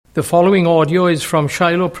The following audio is from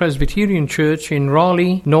Shiloh Presbyterian Church in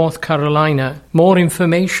Raleigh, North Carolina. More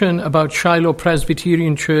information about Shiloh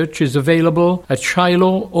Presbyterian Church is available at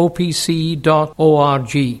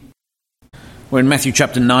shilohopc.org. We're in Matthew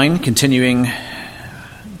chapter 9, continuing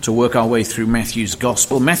to work our way through Matthew's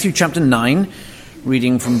Gospel. Matthew chapter 9,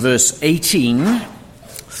 reading from verse 18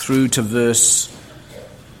 through to verse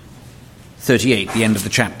 38, the end of the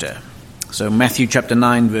chapter. So Matthew chapter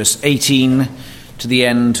 9, verse 18 to the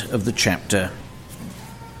end of the chapter.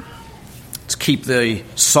 Let's keep the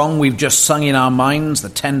song we've just sung in our minds, the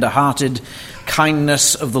tender-hearted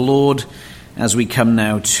kindness of the Lord, as we come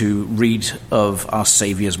now to read of our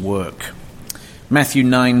Saviour's work. Matthew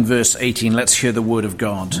 9, verse 18, let's hear the word of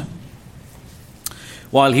God.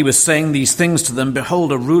 While he was saying these things to them,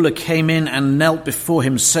 behold, a ruler came in and knelt before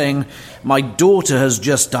him, saying, "My daughter has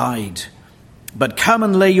just died, but come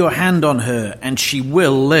and lay your hand on her, and she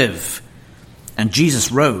will live." And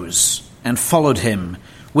Jesus rose and followed him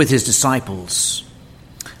with his disciples.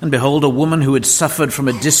 And behold, a woman who had suffered from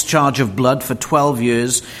a discharge of blood for 12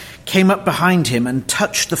 years came up behind him and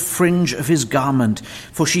touched the fringe of his garment.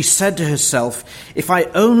 For she said to herself, "If I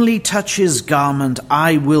only touch his garment,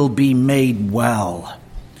 I will be made well."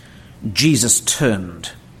 Jesus turned,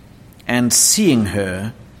 and seeing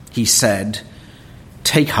her, he said,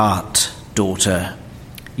 "Take heart, daughter,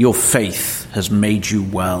 your faith has made you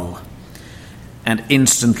well." And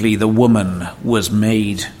instantly the woman was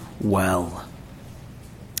made well.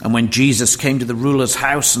 And when Jesus came to the ruler's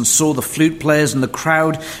house and saw the flute players and the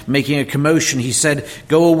crowd making a commotion, he said,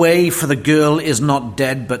 "Go away, for the girl is not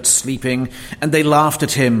dead but sleeping." And they laughed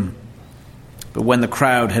at him. But when the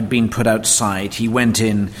crowd had been put outside, he went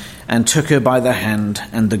in and took her by the hand,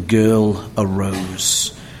 and the girl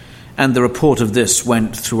arose. And the report of this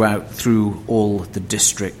went through all the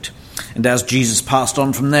district. And as Jesus passed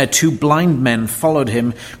on from there, 2 blind men followed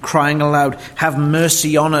him, crying aloud, "Have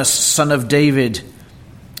mercy on us, Son of David."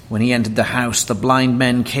 When he entered the house, the blind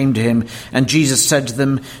men came to him, and Jesus said to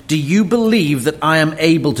them, "Do you believe that I am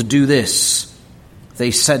able to do this?"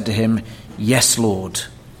 They said to him, "Yes, Lord."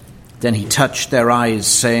 Then he touched their eyes,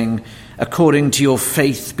 saying, "According to your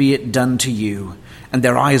faith be it done to you." And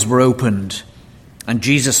their eyes were opened. And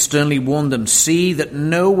Jesus sternly warned them, "See that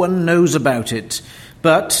no one knows about it."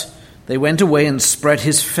 But they went away and spread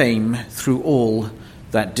his fame through all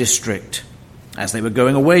that district. As they were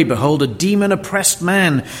going away, behold, a demon-oppressed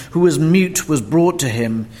man who was mute was brought to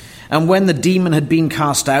him. And when the demon had been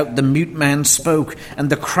cast out, the mute man spoke, and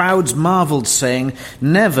the crowds marveled, saying,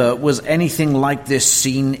 "Never was anything like this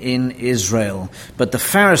seen in Israel." But the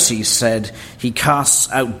Pharisees said, "He casts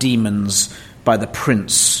out demons by the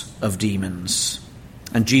prince of demons."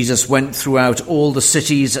 And Jesus went throughout all the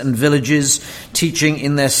cities and villages, teaching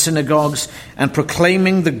in their synagogues and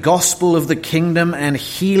proclaiming the gospel of the kingdom and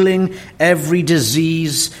healing every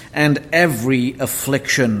disease and every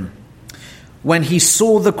affliction. When he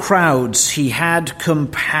saw the crowds, he had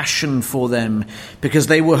compassion for them, because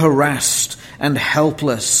they were harassed and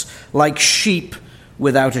helpless, like sheep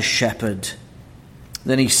without a shepherd.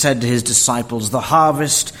 Then he said to his disciples, "The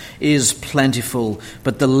harvest is plentiful,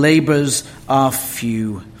 but the laborers are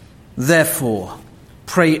few. Therefore,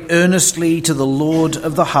 pray earnestly to the Lord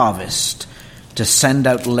of the harvest to send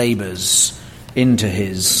out laborers into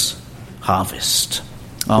his harvest."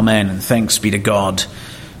 Amen, and thanks be to God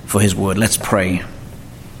for his word. Let's pray.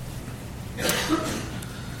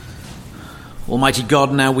 Almighty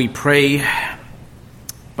God, now we pray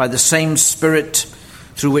by the same Spirit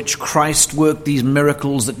through which Christ worked these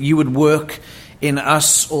miracles, that you would work in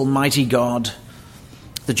us, Almighty God,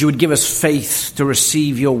 that you would give us faith to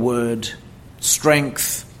receive your word,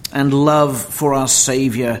 strength and love for our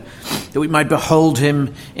Saviour, that we might behold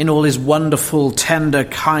him in all his wonderful, tender,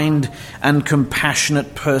 kind and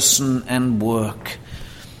compassionate person and work.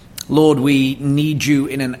 Lord, we need you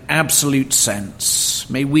in an absolute sense.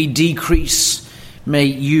 May we decrease, may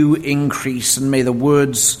you increase, and may the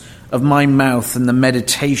words of my mouth and the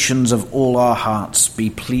meditations of all our hearts be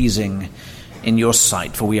pleasing in your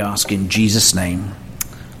sight, for we ask in Jesus' name.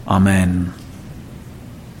 Amen.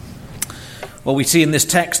 Well, we see in this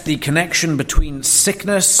text the connection between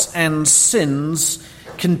sickness and sins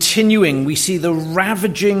continuing. We see the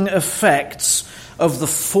ravaging effects of the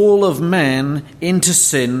fall of man into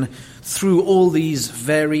sin through all these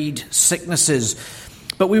varied sicknesses.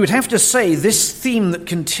 But we would have to say this theme that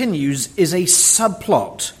continues is a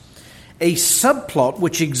subplot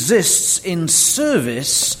which exists in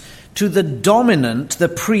service to the dominant, the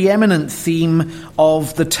preeminent theme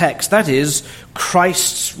of the text. That is,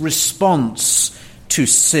 Christ's response to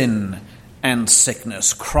sin and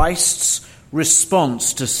sickness. Christ's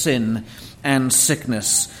response to sin and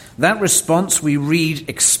sickness. That response, we read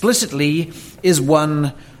explicitly, is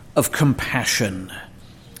one of compassion.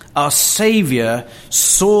 Our Savior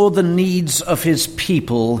saw the needs of his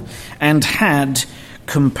people and had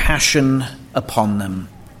compassion upon them.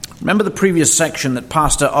 Remember the previous section that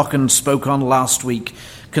Pastor Ocken spoke on last week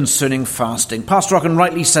concerning fasting. Pastor Ocken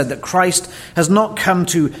rightly said that Christ has not come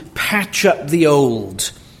to patch up the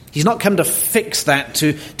old. He's not come to fix that,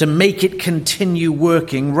 to make it continue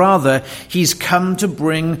working. Rather, he's come to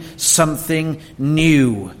bring something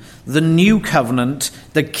new. The new covenant,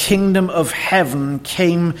 the kingdom of heaven,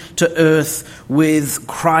 came to earth with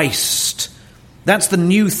Christ. That's the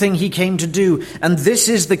new thing he came to do. And this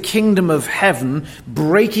is the kingdom of heaven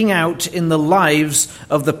breaking out in the lives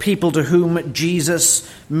of the people to whom Jesus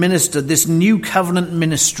ministered. This new covenant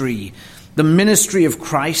ministry, the ministry of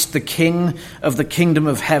Christ, the King of the kingdom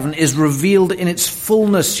of heaven, is revealed in its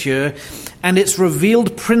fullness here. And it's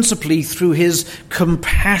revealed principally through his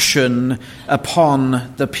compassion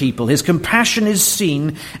upon the people. His compassion is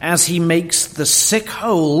seen as he makes the sick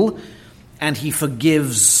whole and he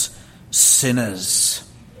forgives sinners.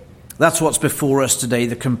 That's what's before us today,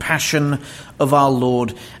 the compassion of our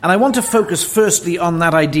Lord. And I want to focus firstly on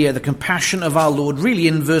that idea, the compassion of our Lord, really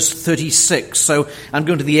in verse 36. So I'm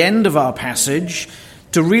going to the end of our passage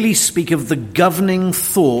to really speak of the governing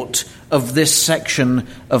thought of this section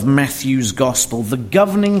of Matthew's Gospel. The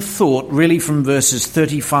governing thought really from verses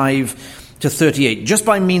 35 to 38, just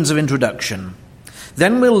by means of introduction.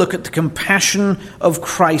 Then we'll look at the compassion of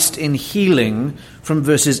Christ in healing from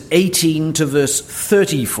verses 18 to verse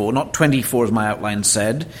 34, not 24 as my outline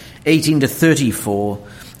said, 18 to 34.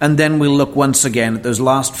 And then we'll look once again at those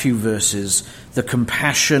last few verses, the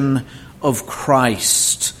compassion of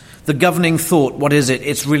Christ. The governing thought, what is it?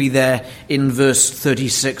 It's really there in verse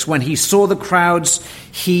 36. When he saw the crowds,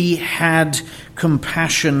 he had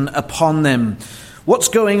compassion upon them. What's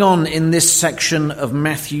going on in this section of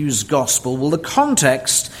Matthew's Gospel? Well, the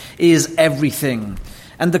context is everything.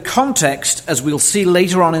 And the context, as we'll see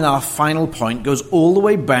later on in our final point, goes all the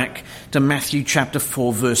way back to Matthew chapter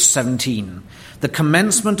 4, verse 17. The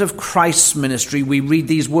commencement of Christ's ministry, we read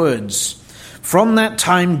these words. From that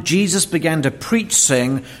time, Jesus began to preach,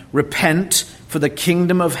 saying, "Repent, for the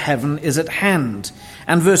kingdom of heaven is at hand."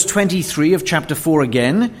 And verse 23 of chapter 4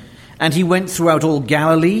 again, "And he went throughout all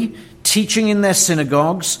Galilee, teaching in their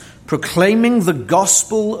synagogues, proclaiming the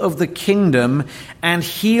gospel of the kingdom, and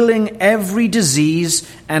healing every disease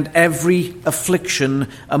and every affliction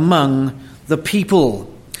among the people."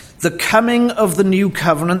 The coming of the new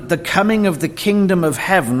covenant, the coming of the kingdom of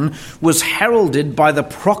heaven, was heralded by the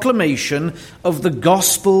proclamation of the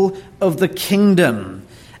gospel of the kingdom,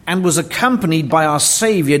 and was accompanied by our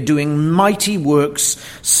Savior doing mighty works,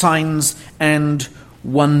 signs, and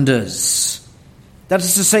wonders. That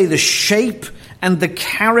is to say, the shape and the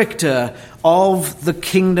character of the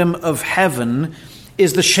kingdom of heaven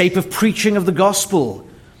is the shape of preaching of the gospel,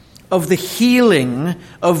 of the healing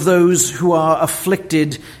of those who are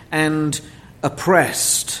afflicted and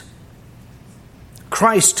oppressed.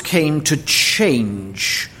 Christ came to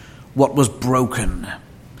change what was broken,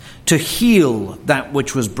 to heal that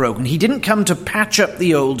which was broken. He didn't come to patch up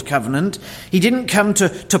the old covenant. He didn't come to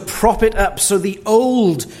prop it up so the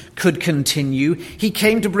old could continue. He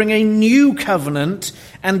came to bring a new covenant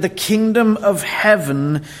and the kingdom of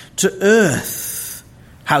heaven to earth.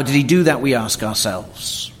 How did he do that, we ask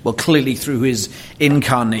ourselves? Well, clearly through his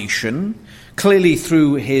incarnation, clearly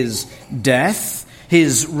through his death,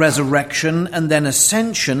 his resurrection, and then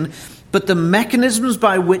ascension. But the mechanisms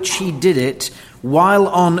by which he did it while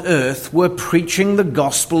on earth were preaching the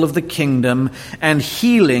gospel of the kingdom and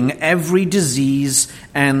healing every disease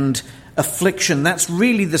and affliction. That's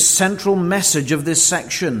really the central message of this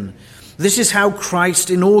section. This is how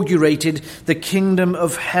Christ inaugurated the kingdom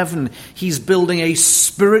of heaven. He's building a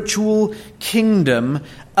spiritual kingdom,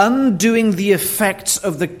 undoing the effects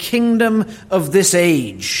of the kingdom of this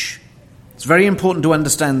age. It's very important to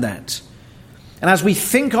understand that. And as we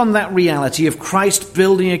think on that reality of Christ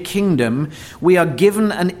building a kingdom, we are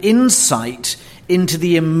given an insight into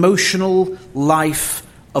the emotional life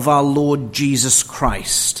of our Lord Jesus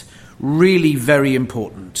Christ. Really very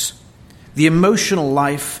important. The emotional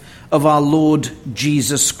life of our Lord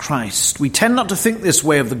Jesus Christ. We tend not to think this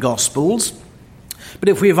way of the Gospels, but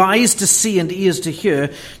if we have eyes to see and ears to hear,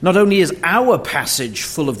 not only is our passage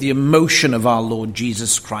full of the emotion of our Lord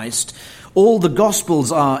Jesus Christ, all the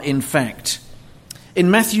Gospels are, in fact. In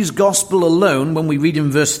Matthew's Gospel alone, when we read in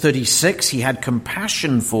verse 36, he had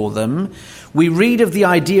compassion for them, we read of the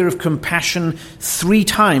idea of compassion 3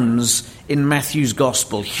 times in Matthew's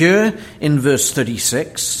Gospel. Here in verse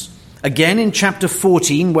 36, Again in chapter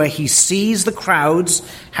 14, where he sees the crowds,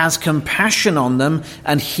 has compassion on them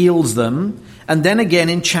and heals them. And then again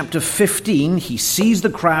in chapter 15, he sees the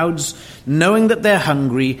crowds, knowing that they're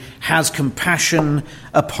hungry, has compassion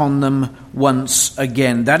upon them once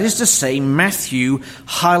again. That is to say, Matthew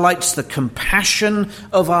highlights the compassion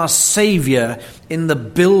of our Savior in the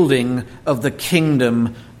building of the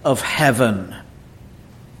kingdom of heaven.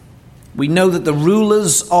 We know that the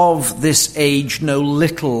rulers of this age know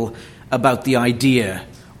little about the idea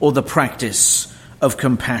or the practice of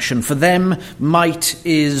compassion. For them, might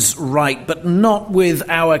is right, but not with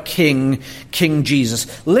our King, King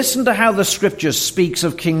Jesus. Listen to how the Scripture speaks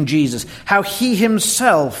of King Jesus, how he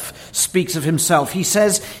himself speaks of himself. He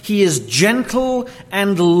says he is gentle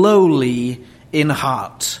and lowly in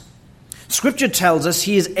heart. Scripture tells us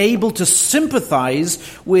he is able to sympathize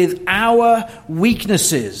with our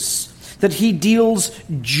weaknesses, that he deals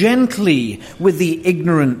gently with the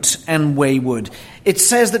ignorant and wayward. It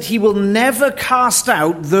says that he will never cast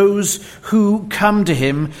out those who come to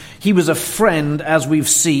him. He was a friend, as we've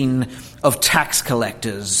seen, of tax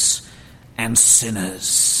collectors and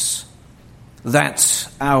sinners. That's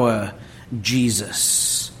our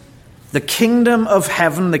Jesus. The kingdom of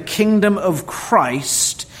heaven, the kingdom of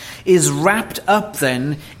Christ, is wrapped up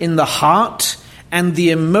then in the heart and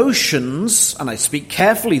the emotions, and I speak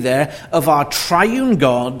carefully there, of our triune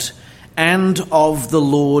God and of the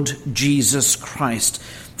Lord Jesus Christ.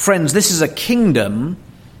 Friends, this is a kingdom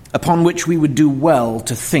upon which we would do well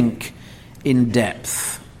to think in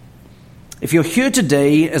depth. If you're here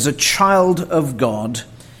today as a child of God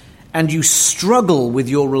and you struggle with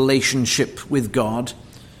your relationship with God,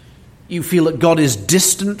 you feel that God is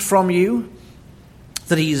distant from you,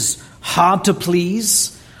 that he's hard to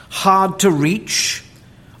please, hard to reach,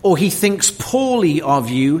 or he thinks poorly of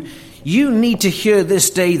you, you need to hear this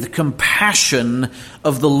day the compassion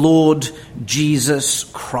of the Lord Jesus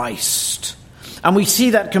Christ. And we see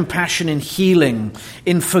that compassion in healing,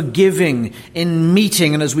 in forgiving, in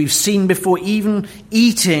meeting, and as we've seen before, even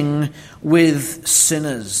eating with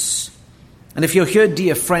sinners. And if you're here,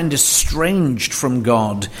 dear friend, estranged from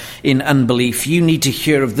God in unbelief, you need to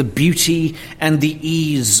hear of the beauty and the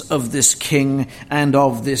ease of this King and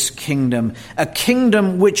of this kingdom. A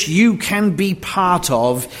kingdom which you can be part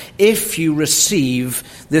of if you receive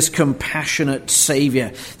this compassionate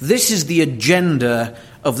Savior. This is the agenda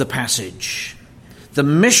of the passage. The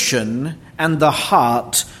mission and the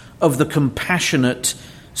heart of the compassionate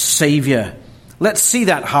Savior. Let's see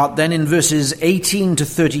that heart then in verses 18 to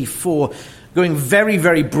 34, going very,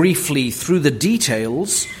 very briefly through the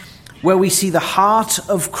details, where we see the heart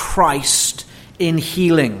of Christ in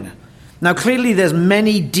healing. Now, clearly there's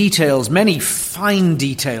many details, many fine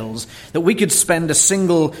details, that we could spend a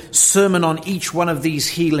single sermon on each one of these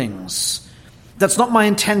healings. That's not my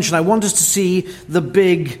intention. I want us to see the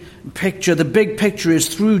big picture. The big picture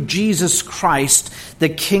is through Jesus Christ, the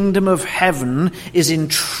kingdom of heaven is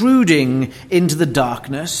intruding into the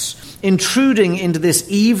darkness, intruding into this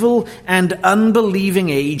evil and unbelieving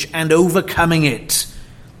age and overcoming it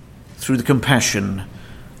through the compassion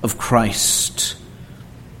of Christ.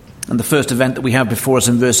 And the first event that we have before us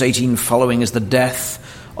in verse 18 following is the death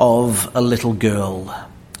of a little girl.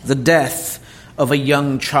 The death of a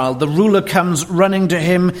young child. The ruler comes running to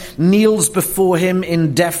him, kneels before him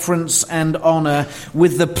in deference and honor,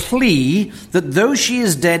 with the plea that though she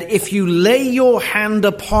is dead, if you lay your hand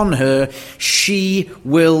upon her, she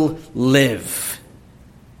will live.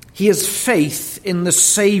 He has faith in the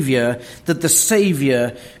Savior, that the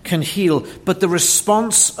Savior can heal. But the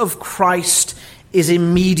response of Christ is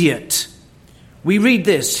immediate. We read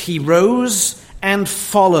this: he rose and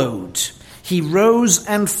followed. He rose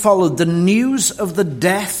and followed. The news of the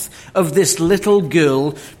death of this little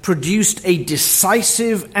girl produced a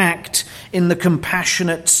decisive act in the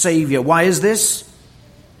compassionate Savior. Why is this?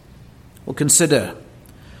 Well, consider,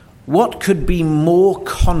 what could be more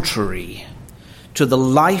contrary to the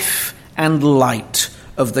life and light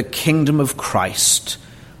of the kingdom of Christ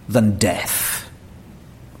than death?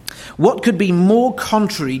 What could be more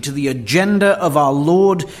contrary to the agenda of our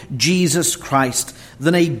Lord Jesus Christ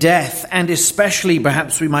than a death, and especially,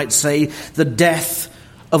 perhaps we might say, the death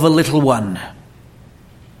of a little one?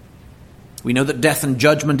 We know that death and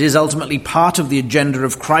judgment is ultimately part of the agenda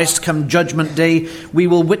of Christ. Come Judgment Day, we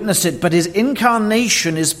will witness it. But his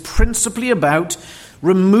incarnation is principally about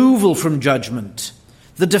removal from judgment,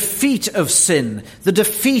 the defeat of sin, the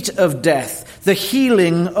defeat of death, the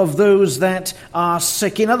healing of those that are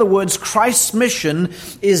sick. In other words, Christ's mission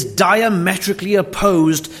is diametrically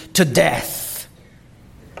opposed to death.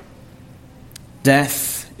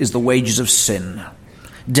 Death is the wages of sin.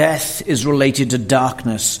 Death is related to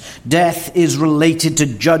darkness. Death is related to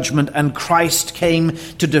judgment, and Christ came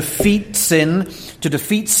to defeat sin, to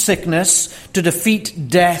defeat sickness, to defeat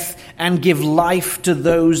death, and give life to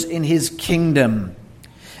those in his kingdom.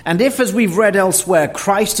 And if, as we've read elsewhere,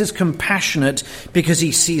 Christ is compassionate because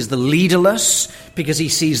he sees the leaderless, because he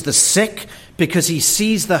sees the sick, because he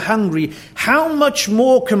sees the hungry, how much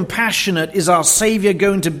more compassionate is our Savior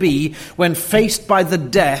going to be when faced by the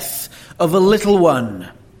death of a little one?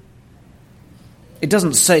 It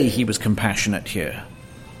doesn't say he was compassionate here,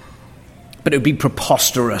 but it would be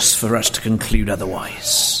preposterous for us to conclude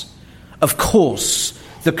otherwise. Of course,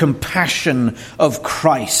 the compassion of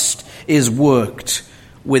Christ is worked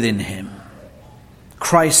within him.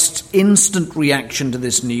 Christ's instant reaction to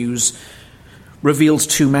this news reveals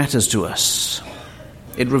two matters to us.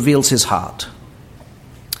 It reveals his heart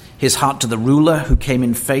to the ruler who came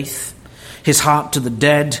in faith, his heart to the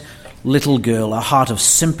dead little girl, a heart of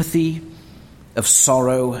sympathy, of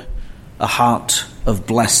sorrow, a heart of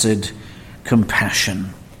blessed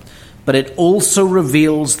compassion. But it also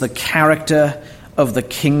reveals the character of the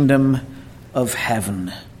kingdom of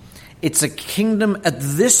heaven. It's a kingdom at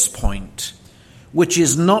this point which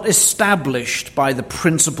is not established by the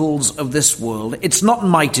principles of this world. It's not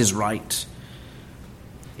might is right.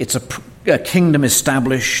 It's a kingdom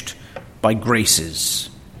established by graces,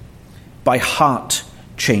 by heart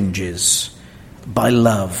changes, by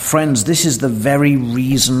love. Friends, this is the very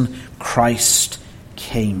reason Christ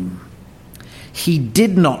came. He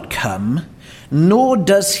did not come, nor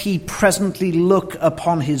does he presently look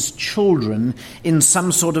upon his children in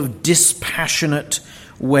some sort of dispassionate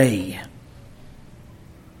way.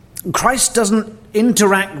 Christ doesn't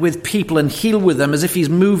interact with people and heal with them as if he's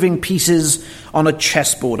moving pieces on a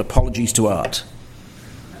chessboard. Apologies to Art.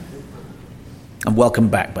 And welcome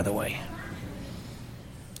back, by the way.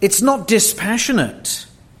 It's not dispassionate.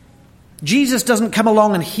 Jesus doesn't come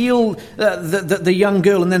along and heal the young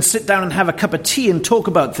girl and then sit down and have a cup of tea and talk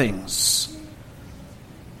about things.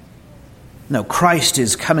 No, Christ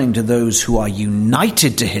is coming to those who are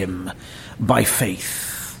united to him by faith.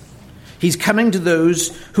 He's coming to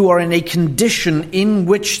those who are in a condition in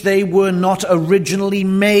which they were not originally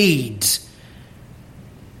made,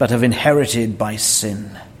 but have inherited by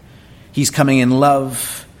sin. He's coming in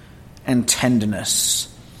love and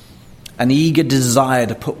tenderness, an eager desire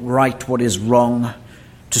to put right what is wrong,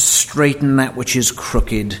 to straighten that which is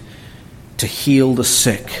crooked, to heal the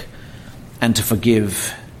sick, and to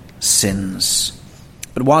forgive sins.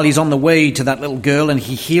 But while he's on the way to that little girl and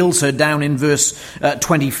he heals her down in verse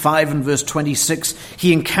 25 and verse 26,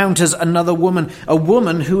 he encounters another woman, a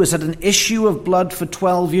woman who has had an issue of blood for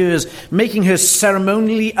 12 years, making her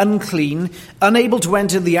ceremonially unclean, unable to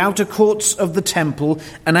enter the outer courts of the temple,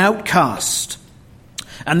 an outcast.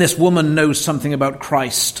 And this woman knows something about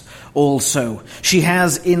Christ also. She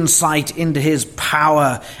has insight into his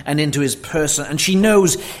power and into his person, and she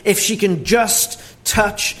knows if she can just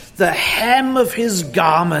touch the hem of his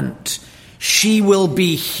garment, she will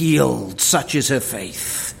be healed. Such is her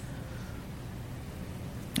faith.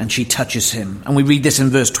 And she touches him. And we read this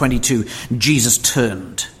in verse 22. Jesus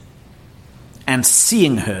turned and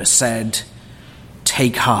seeing her said,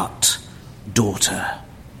 "Take heart, daughter."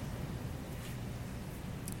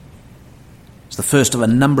 It's the first of a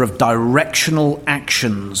number of directional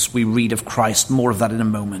actions we read of Christ. More of that in a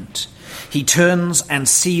moment. He turns and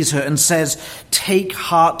sees her and says, "Take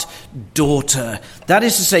heart, daughter." That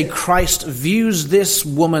is to say, Christ views this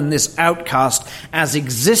woman, this outcast, as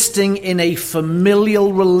existing in a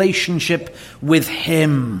familial relationship with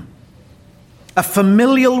him. A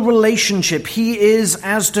familial relationship. He is,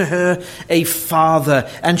 as to her, a father,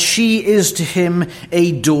 and she is to him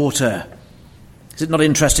a daughter. Is it not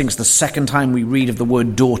interesting? It's the second time we read of the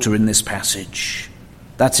word daughter in this passage.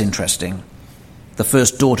 That's interesting. The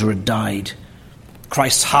first daughter had died.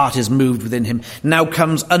 Christ's heart is moved within him. Now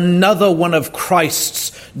comes another one of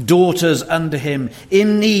Christ's daughters unto him,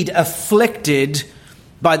 in need, afflicted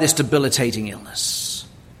by this debilitating illness.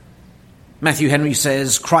 Matthew Henry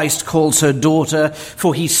says, Christ calls her daughter,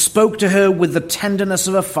 for he spoke to her with the tenderness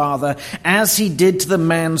of a father, as he did to the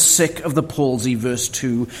man sick of the palsy, verse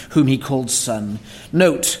 2, whom he called son.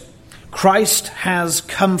 Note, Christ has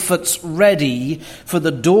comforts ready for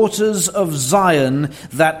the daughters of Zion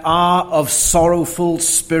that are of sorrowful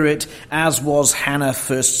spirit, as was Hannah,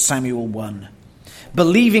 1 Samuel 1.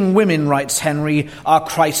 Believing women, writes Henry, are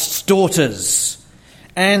Christ's daughters,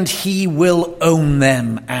 and he will own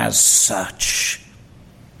them as such.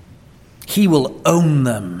 He will own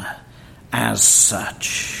them as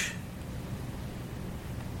such.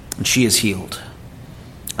 And she is healed,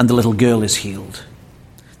 and the little girl is healed.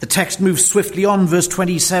 The text moves swiftly on, verse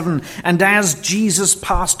 27. And as Jesus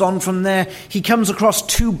passed on from there, he comes across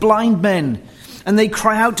two blind men. And they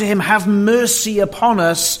cry out to him, "Have mercy upon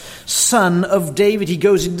us, Son of David." He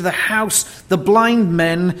goes into the house. The blind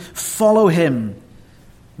men follow him.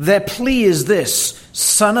 Their plea is this: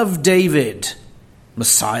 "Son of David,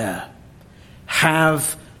 Messiah,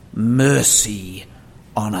 have mercy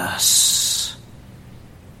on us."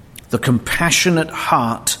 The compassionate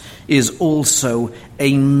heart is also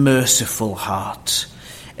a merciful heart,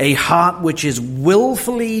 a heart which is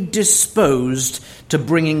willfully disposed to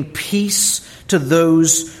bringing peace to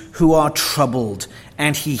those who are troubled,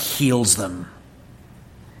 and he heals them.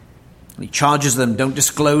 He charges them, "Don't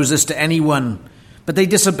disclose this to anyone." But they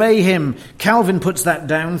disobey him. Calvin puts that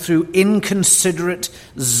down through inconsiderate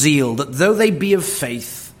zeal, that though they be of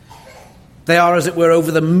faith, they are, as it were,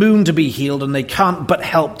 over the moon to be healed, and they can't but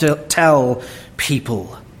help to tell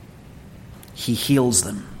people. He heals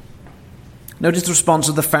them. Notice the response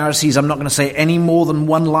of the Pharisees. I'm not going to say any more than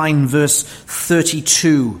one line, verse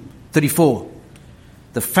 34.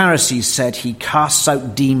 The Pharisees said, "He casts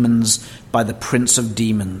out demons by the prince of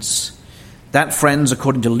demons." That, friends,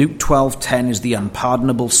 according to Luke 12:10, is the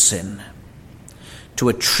unpardonable sin. To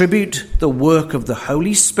attribute the work of the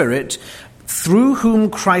Holy Spirit, through whom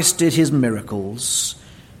Christ did his miracles,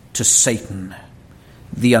 to Satan.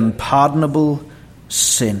 The unpardonable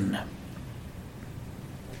sin.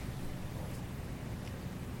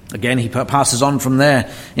 Again, he passes on from there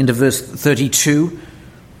into verse 32.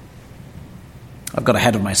 I've got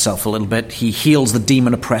ahead of myself a little bit. He heals the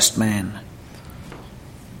demon-oppressed man.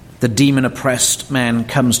 The demon-oppressed man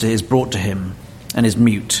is brought to him and is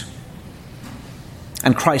mute.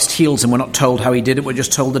 And Christ heals him. We're not told how he did it. We're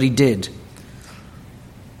just told that he did.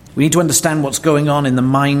 We need to understand what's going on in the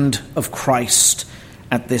mind of Christ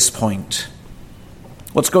at this point.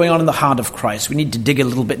 What's going on in the heart of Christ? We need to dig a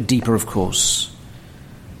little bit deeper, of course.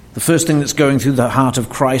 The first thing that's going through the heart of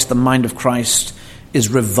Christ, the mind of Christ, is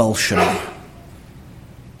revulsion.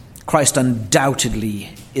 Christ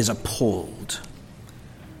undoubtedly is appalled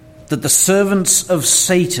that the servants of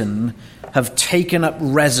Satan have taken up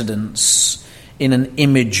residence in an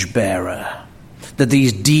image bearer, that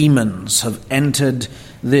these demons have entered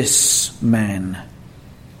this man.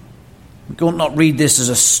 We ought not read this as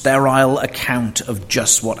a sterile account of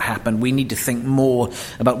just what happened. We need to think more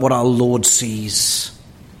about what our Lord sees.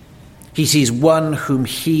 He sees one whom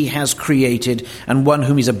he has created and one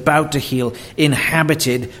whom he's about to heal,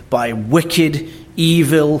 inhabited by wicked,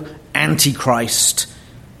 evil, antichrist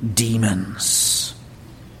demons.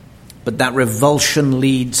 But that revulsion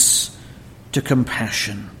leads to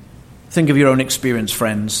compassion. Think of your own experience,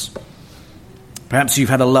 friends. Perhaps you've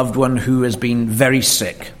had a loved one who has been very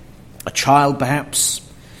sick, a child perhaps,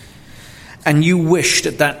 and you wished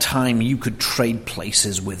at that time you could trade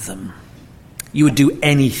places with them. You would do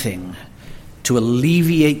anything to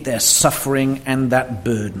alleviate their suffering and that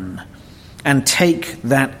burden and take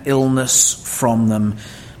that illness from them.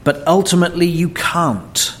 But ultimately you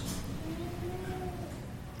can't.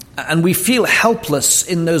 And we feel helpless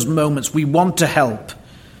in those moments. We want to help,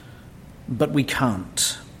 but we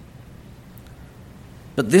can't.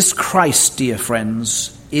 But this Christ, dear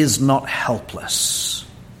friends, is not helpless.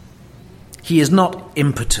 He is not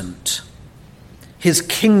impotent. His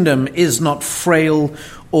kingdom is not frail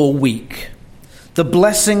or weak. The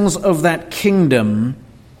blessings of that kingdom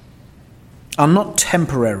are not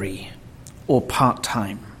temporary or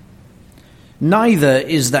part-time. Neither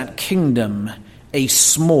is that kingdom a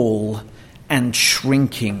small and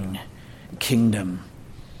shrinking kingdom.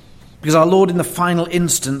 Because our Lord in the final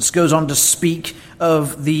instance goes on to speak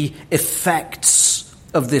of the effects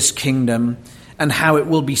of this kingdom and how it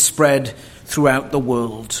will be spread throughout the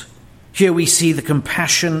world. Here we see the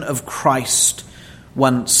compassion of Christ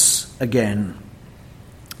once again.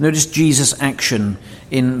 Notice Jesus' action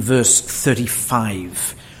in verse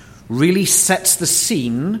 35 really sets the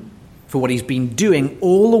scene for what he's been doing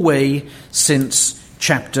all the way since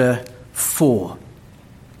chapter 4.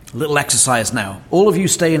 A little exercise now. All of you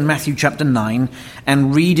stay in Matthew chapter 9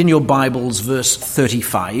 and read in your Bibles verse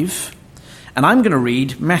 35. And I'm going to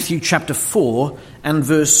read Matthew chapter 4 and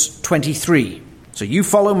verse 23. So you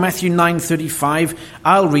follow Matthew 9:35.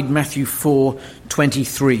 I'll read Matthew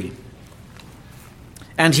 4:23.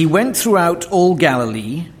 And he went throughout all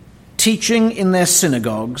Galilee, teaching in their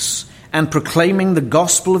synagogues and proclaiming the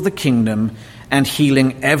gospel of the kingdom and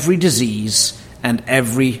healing every disease and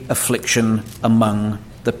every affliction among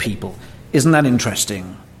the people. Isn't that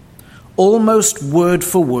interesting? Almost word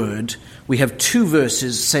for word, we have two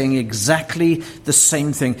verses saying exactly the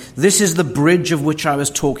same thing. This is the bridge of which I was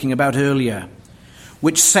talking about earlier.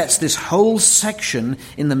 which sets this whole section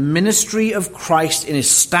in the ministry of Christ in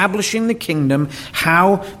establishing the kingdom.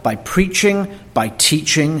 How? By preaching, by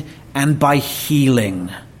teaching, and by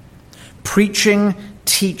healing. Preaching,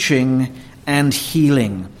 teaching, and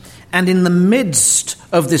healing. And in the midst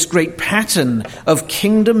of this great pattern of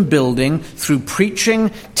kingdom building through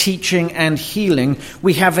preaching, teaching, and healing,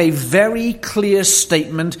 we have a very clear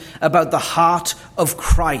statement about the heart of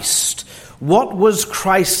Christ. What was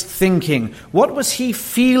Christ thinking? What was he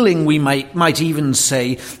feeling, we might even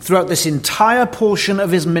say, throughout this entire portion of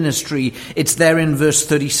his ministry? It's there in verse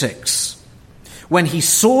 36. When he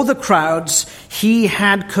saw the crowds, he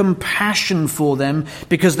had compassion for them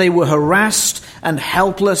because they were harassed and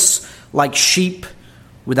helpless like sheep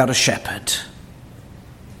without a shepherd.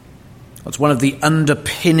 That's one of the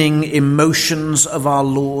underpinning emotions of our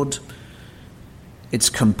Lord. It's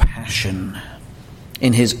compassion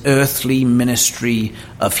in his earthly ministry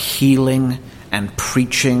of healing and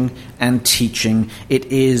preaching and teaching. It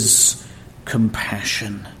is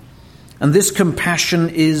compassion. And this compassion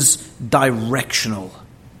is directional.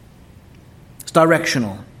 It's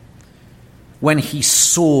directional. When he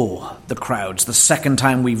saw the crowds, the second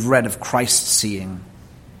time we've read of Christ seeing,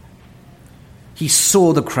 he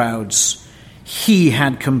saw the crowds. He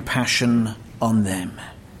had compassion on them.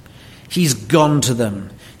 He's gone to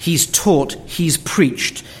them. He's taught. He's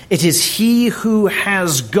preached. It is he who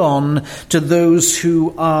has gone to those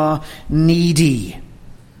who are needy.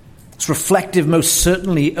 It's reflective most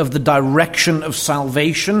certainly of the direction of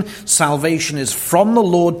salvation. Salvation is from the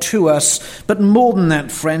Lord to us. But more than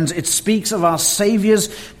that, friends, it speaks of our Saviour's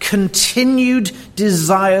continued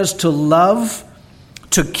desires to love,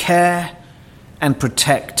 to care, and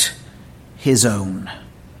protect his own.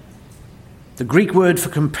 The Greek word for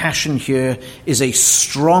compassion here is a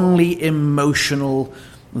strongly emotional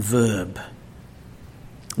verb.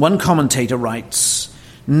 One commentator writes,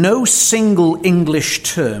 no single English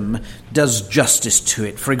term does justice to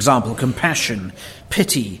it. For example, compassion,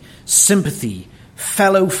 pity, sympathy,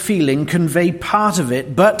 fellow feeling convey part of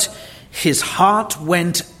it, but his heart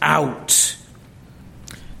went out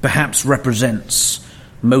perhaps represents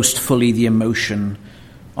most fully the emotion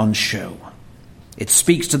on show. It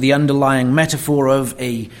speaks to the underlying metaphor of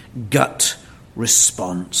a gut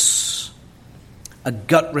response. A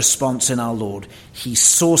gut response in our Lord. He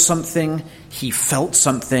saw something, he felt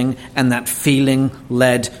something, and that feeling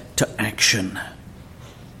led to action.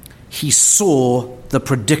 He saw the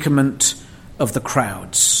predicament of the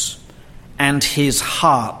crowds, and his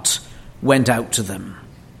heart went out to them.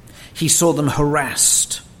 He saw them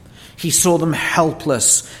harassed. He saw them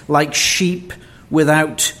helpless, like sheep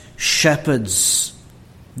without shepherds.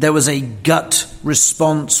 There was a gut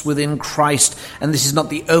response within Christ, and this is not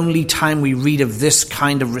the only time we read of this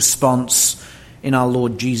kind of response in our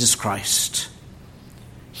Lord Jesus Christ.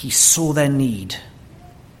 He saw their need.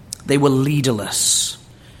 They were leaderless.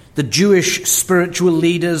 The Jewish spiritual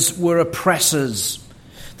leaders were oppressors.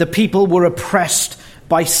 The people were oppressed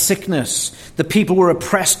by sickness. The people were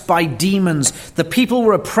oppressed by demons. The people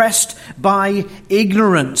were oppressed by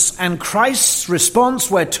ignorance. And Christ's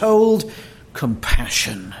response, we're told,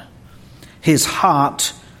 compassion. His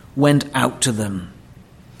heart went out to them.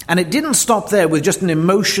 And it didn't stop there with just an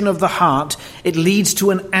emotion of the heart. It leads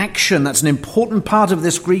to an action. That's an important part of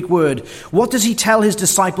this Greek word. What does he tell his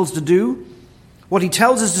disciples to do? What he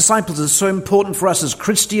tells his disciples is so important for us as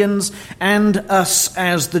Christians and us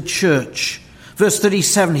as the church. Verse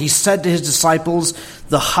 37, he said to his disciples,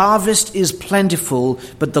 "The harvest is plentiful,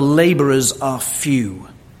 but the laborers are few.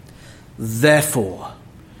 Therefore,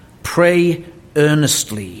 pray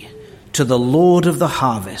earnestly to the Lord of the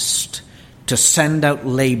harvest to send out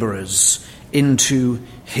laborers into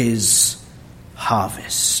his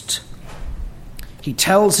harvest." He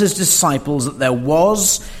tells his disciples that there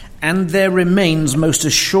was and there remains most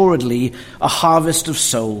assuredly a harvest of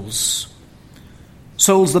souls.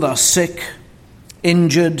 Souls that are sick,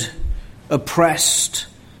 injured, oppressed,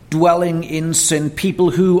 dwelling in sin,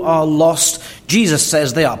 people who are lost. Jesus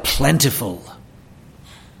says they are plentiful.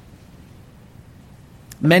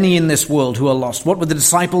 Many in this world who are lost. What were the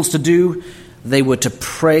disciples to do? They were to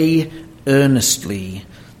pray earnestly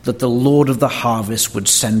that the Lord of the harvest would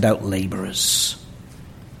send out laborers.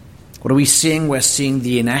 What are we seeing? We're seeing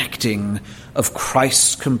the enacting of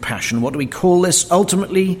Christ's compassion. What do we call this?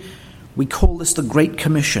 Ultimately, we call this the Great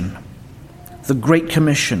Commission. The Great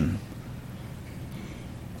Commission.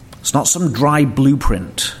 It's not some dry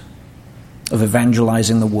blueprint of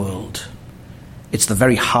evangelizing the world. It's the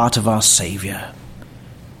very heart of our Savior.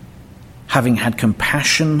 Having had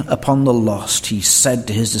compassion upon the lost, he said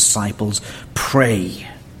to his disciples, pray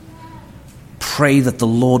pray that the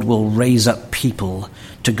Lord will raise up people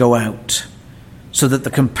to go out so that the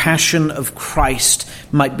compassion of Christ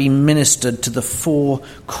might be ministered to the four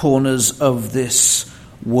corners of this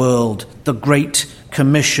world. The Great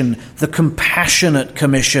Commission, the Compassionate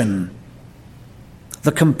Commission.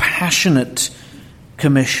 The Compassionate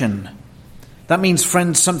Commission. That means,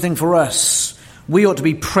 friends, something for us. We ought to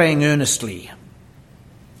be praying earnestly.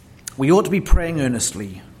 We ought to be praying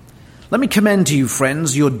earnestly. Let me commend to you,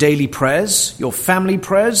 friends, your daily prayers, your family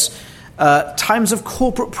prayers, times of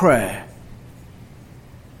corporate prayer.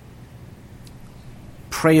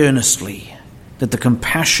 Pray earnestly that the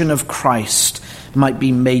compassion of Christ might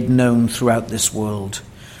be made known throughout this world.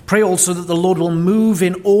 Pray also that the Lord will move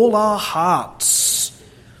in all our hearts,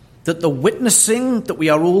 that the witnessing that we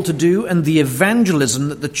are all to do and the evangelism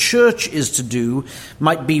that the church is to do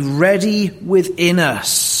might be ready within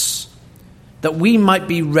us, that we might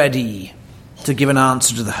be ready to give an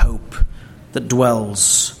answer to the hope that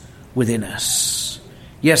dwells within us.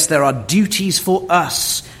 Yes, there are duties for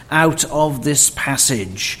us out of this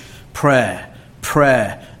passage. Prayer,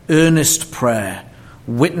 earnest prayer,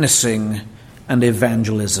 witnessing and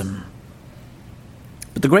evangelism.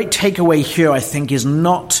 But the great takeaway here, I think, is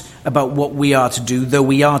not about what we are to do, though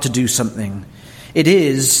we are to do something. It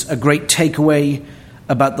is a great takeaway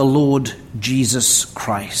about the Lord Jesus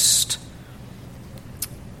Christ.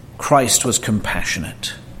 Christ was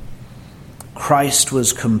compassionate. Christ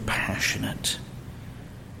was compassionate.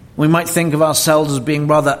 We might think of ourselves as being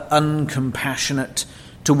rather uncompassionate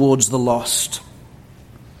towards the lost.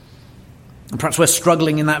 And perhaps we're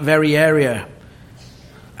struggling in that very area.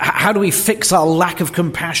 How do we fix our lack of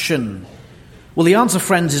compassion? Well, the answer,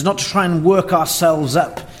 friends, is not to try and work ourselves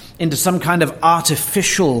up into some kind of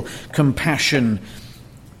artificial compassion.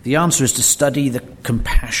 The answer is to study the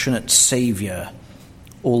compassionate Saviour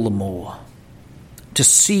all the more. To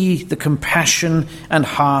see the compassion and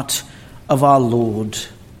heart of our Lord.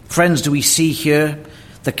 Friends, do we see here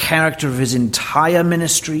the character of his entire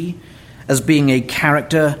ministry as being a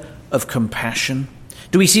character of compassion?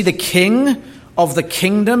 Do we see the King of the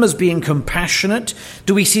kingdom as being compassionate?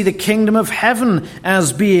 Do we see the kingdom of heaven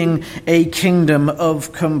as being a kingdom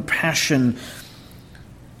of compassion?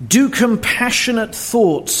 Do compassionate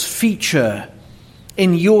thoughts feature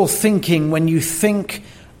in your thinking when you think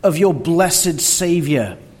of your blessed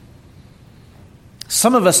Saviour?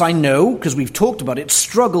 Some of us, I know, because we've talked about it,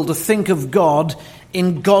 struggle to think of God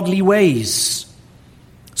in godly ways.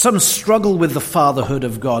 Some struggle with the fatherhood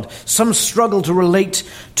of God. Some struggle to relate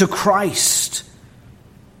to Christ.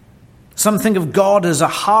 Some think of God as a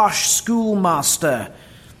harsh schoolmaster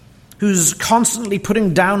who's constantly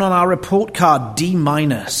putting down on our report card D-.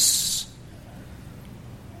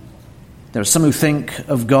 There are some who think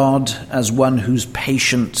of God as one whose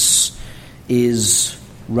patience is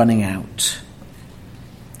running out.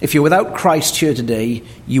 If you're without Christ here today,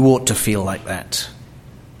 you ought to feel like that.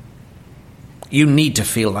 You need to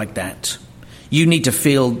feel like that. You need to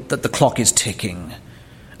feel that the clock is ticking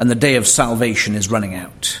and the day of salvation is running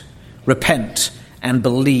out. Repent and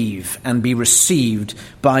believe and be received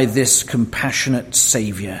by this compassionate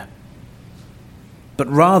Saviour. But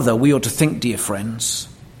rather, we ought to think, dear friends,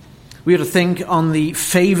 we ought to think on the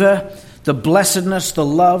favour, the blessedness, the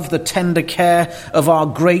love, the tender care of our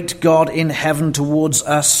great God in heaven towards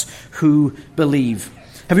us who believe.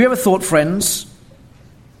 Have you ever thought, friends,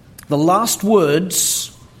 the last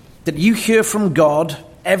words that you hear from God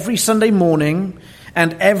every Sunday morning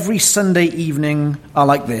and every Sunday evening are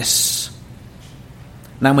like this: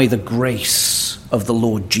 now may the grace of the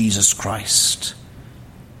Lord Jesus Christ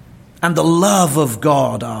and the love of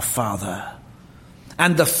God our Father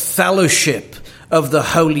and the fellowship of the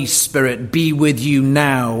Holy Spirit be with you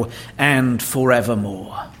now and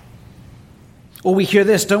forevermore. Or we hear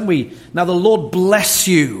this, don't we? Now the Lord bless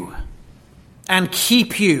you and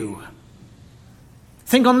keep you.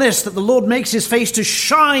 Think on this, that the Lord makes his face to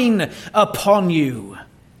shine upon you.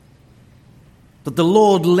 That the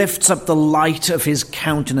Lord lifts up the light of his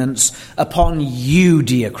countenance upon you,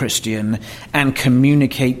 dear Christian, and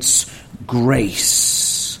communicates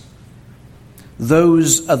grace.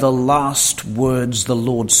 Those are the last words the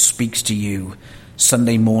Lord speaks to you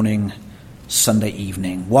Sunday morning, Sunday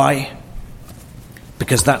evening. Why?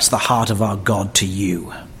 Because that's the heart of our God to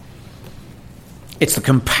you. It's the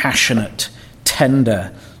compassionate,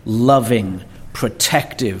 tender, loving,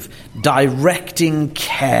 protective, directing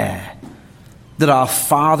care that our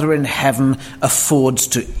Father in heaven affords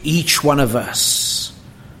to each one of us.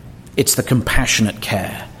 It's the compassionate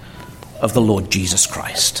care of the Lord Jesus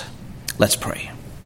Christ. Let's pray.